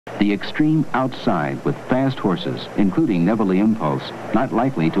The extreme outside with fast horses, including Neville Impulse, not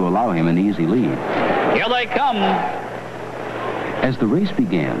likely to allow him an easy lead. Here they come. As the race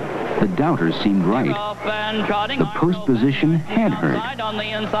began, the doubters seemed right. The post position had hurt.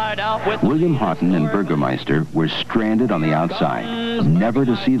 William Haughton and Burgomeister were stranded on the outside, never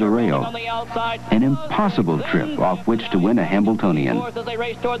to see the rail. An impossible trip off which to win a Hambletonian.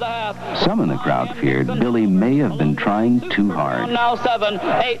 Some in the crowd feared Billy may have been trying too hard. Now 7,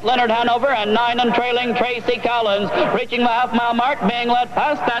 8, Leonard Hanover, and 9 and trailing Tracy Collins, reaching the half-mile mark, being led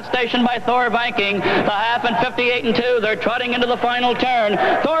past that station by Thor Viking. The half and 58 and 2, they're trotting into the final turn.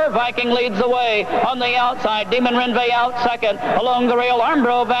 Thor Viking leads the way on the outside. Demon Renvey out second. Along the rail,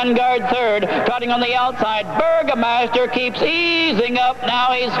 Armbro Vanguard third. Trotting on the outside, Burgomaster keeps easing up.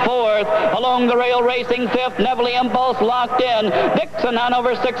 Now he's fourth. Along the rail, racing fifth. Neville Impulse locked in. Dixon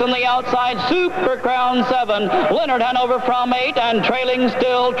Hanover 6 on the outside. Super Crown 7. Leonard Hanover from 8. And trailing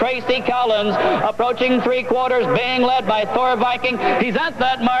still Tracy Collins. Approaching 3/4, being led by Thor Viking. He's at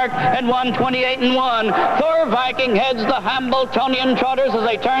that mark and 1:28 and 1. Thor Viking heads the Hambletonian trotters as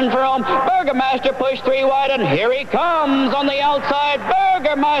they turn for home. Burgomaster pushed 3 wide, and here he comes on the outside.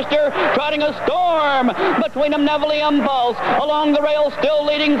 Burgomaster trotting a storm between him. Neville Impulse along the rail, still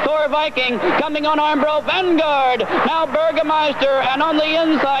leading Thor Viking. Coming on Armbro Vanguard. Now Burgomaster, and on the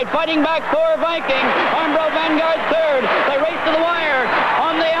inside, fighting back Thor Viking. Armbro Vanguard third. They race to the wire.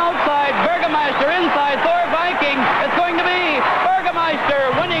 On the outside, Burgomaster inside Thor Viking. It's going to be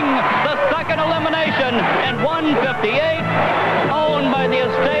Burgomaster winning the second elimination in 1:58.